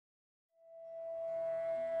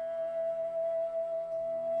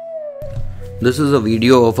This is a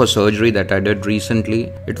video of a surgery that I did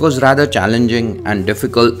recently. It was rather challenging and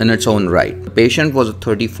difficult in its own right. The patient was a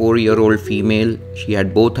 34-year-old female. She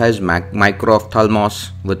had both eyes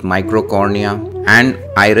microphthalmos with microcornea and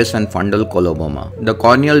iris and fundal coloboma. The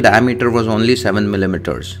corneal diameter was only 7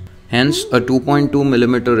 mm. Hence, a 2.2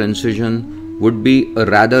 mm incision would be a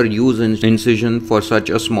rather used incision for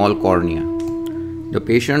such a small cornea. The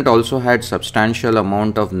patient also had substantial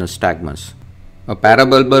amount of nystagmus. A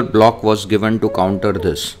parabulbar block was given to counter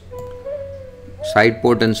this. Side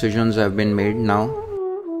port incisions have been made now.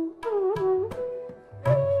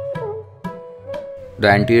 The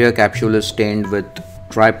anterior capsule is stained with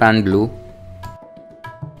trypan blue.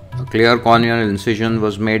 A clear corneal incision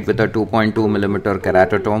was made with a 2.2 mm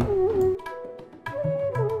keratotome.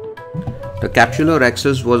 The capsular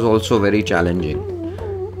axis was also very challenging.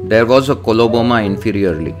 There was a coloboma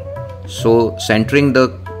inferiorly, so centering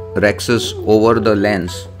the rhexis over the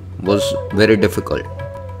lens was very difficult.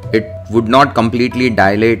 It would not completely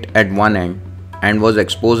dilate at one end and was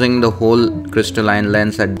exposing the whole crystalline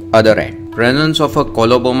lens at the other end. Presence of a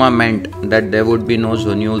coloboma meant that there would be no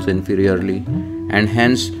zonules inferiorly, and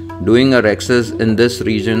hence doing a rhexis in this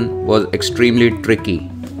region was extremely tricky.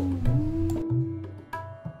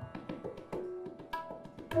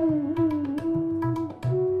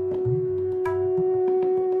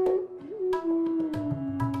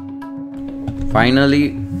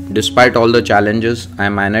 Finally, despite all the challenges, I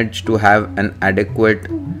managed to have an adequate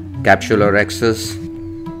capsular rhexis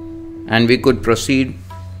and we could proceed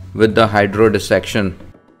with the hydrodissection.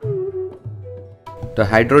 The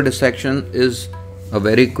hydrodissection is a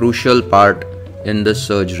very crucial part in this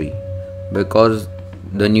surgery because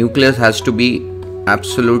the nucleus has to be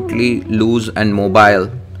absolutely loose and mobile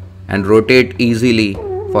and rotate easily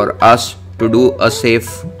for us to do a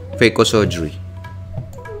safe phacosurgery.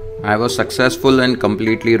 I was successful in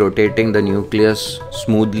completely rotating the nucleus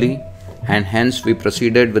smoothly, and hence we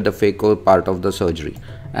proceeded with the phaco part of the surgery.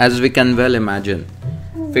 As we can well imagine,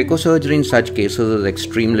 phacosurgery in such cases is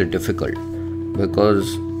extremely difficult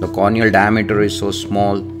because the corneal diameter is so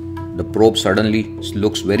small, the probe suddenly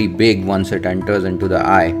looks very big once it enters into the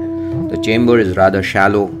eye. The chamber is rather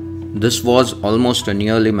shallow. This was almost a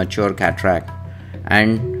nearly mature cataract,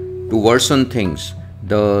 and to worsen things,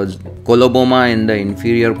 the coloboma in the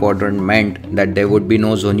inferior quadrant meant that there would be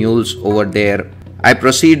no zonules over there. I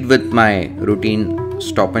proceed with my routine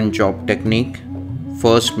stop and chop technique,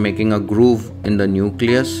 first making a groove in the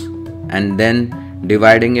nucleus and then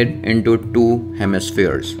dividing it into two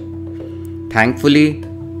hemispheres. Thankfully,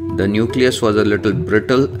 the nucleus was a little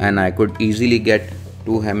brittle and I could easily get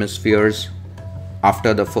two hemispheres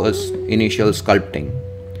after the first initial sculpting.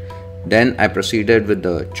 Then I proceeded with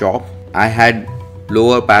the chop. I had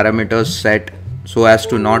lower parameters set so as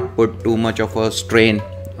to not put too much of a strain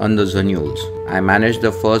on the zonules. I managed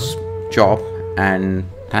the first chop, and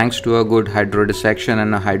thanks to a good hydrodissection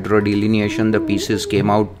and a hydrodelineation, the pieces came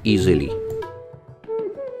out easily.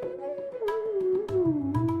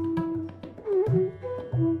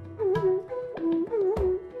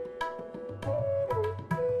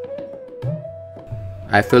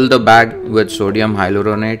 I filled the bag with sodium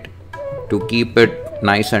hyaluronate to keep it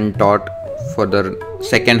nice and taut for the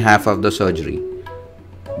second half of the surgery.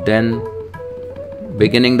 Then,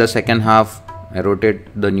 beginning the second half, I rotate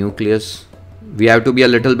the nucleus. We have to be a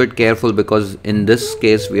little bit careful because in this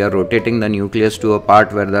case we are rotating the nucleus to a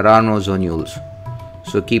part where there are no zonules.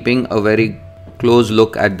 So keeping a very close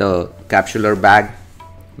look at the capsular bag,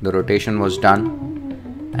 the rotation was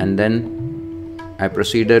done, and then I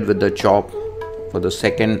proceeded with the chop for the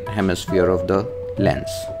second hemisphere of the lens.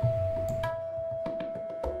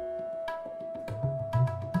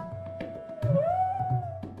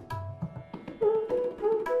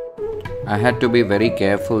 I had to be very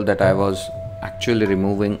careful that I was actually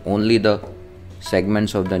removing only the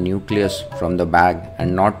segments of the nucleus from the bag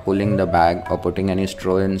and not pulling the bag or putting any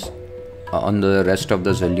strains on the rest of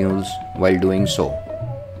the zonules while doing so.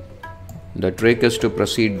 The trick is to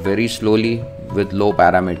proceed very slowly with low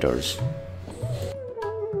parameters.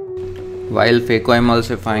 While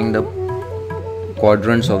phacoemulsifying the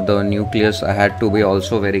quadrants of the nucleus, I had to be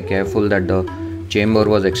also very careful that the chamber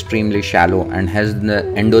was extremely shallow and hence the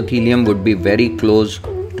endothelium would be very close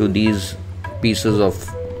to these pieces of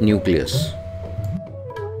nucleus.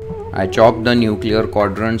 I chopped the nuclear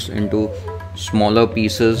quadrants into smaller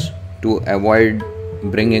pieces to avoid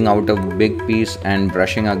bringing out a big piece and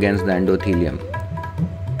brushing against the endothelium.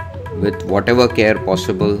 With whatever care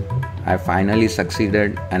possible, I finally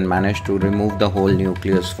succeeded and managed to remove the whole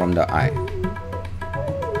nucleus from the eye.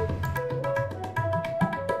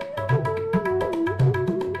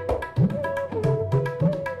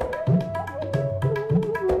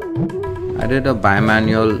 I did a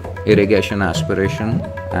bimanual irrigation aspiration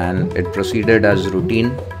and it proceeded as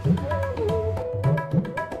routine.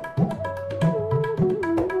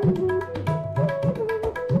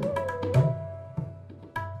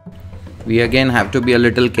 We again have to be a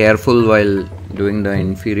little careful while doing the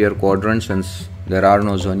inferior quadrant since there are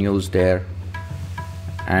no zonules there,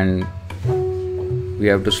 and we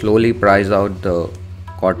have to slowly prise out the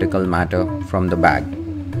cortical matter from the bag.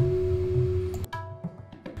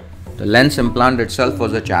 The lens implant itself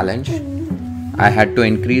was a challenge. I had to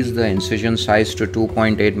increase the incision size to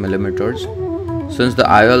 2.8 millimeters. Since the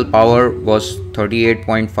IOL power was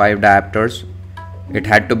 38.5 diopters, it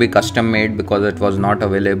had to be custom made because it was not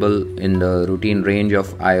available in the routine range of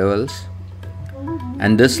IOLs.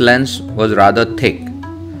 And this lens was rather thick,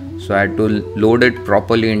 so I had to load it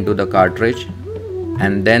properly into the cartridge,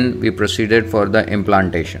 and then we proceeded for the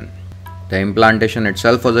implantation. The implantation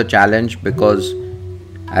itself was a challenge because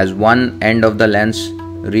as one end of the lens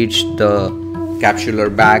reached the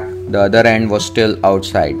capsular bag, the other end was still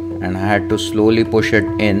outside and I had to slowly push it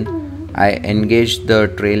in. I engaged the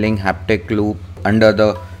trailing haptic loop under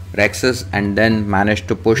the rhexis and then managed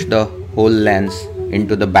to push the whole lens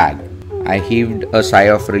into the bag. I heaved a sigh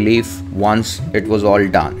of relief once it was all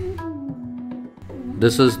done.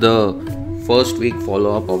 This is the first week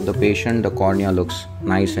follow-up of the patient. The cornea looks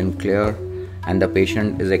nice and clear and the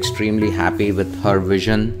patient is extremely happy with her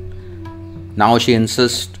vision. Now she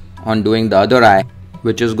insists on doing the other eye,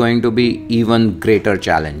 which is going to be even greater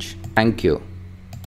challenge. Thank you.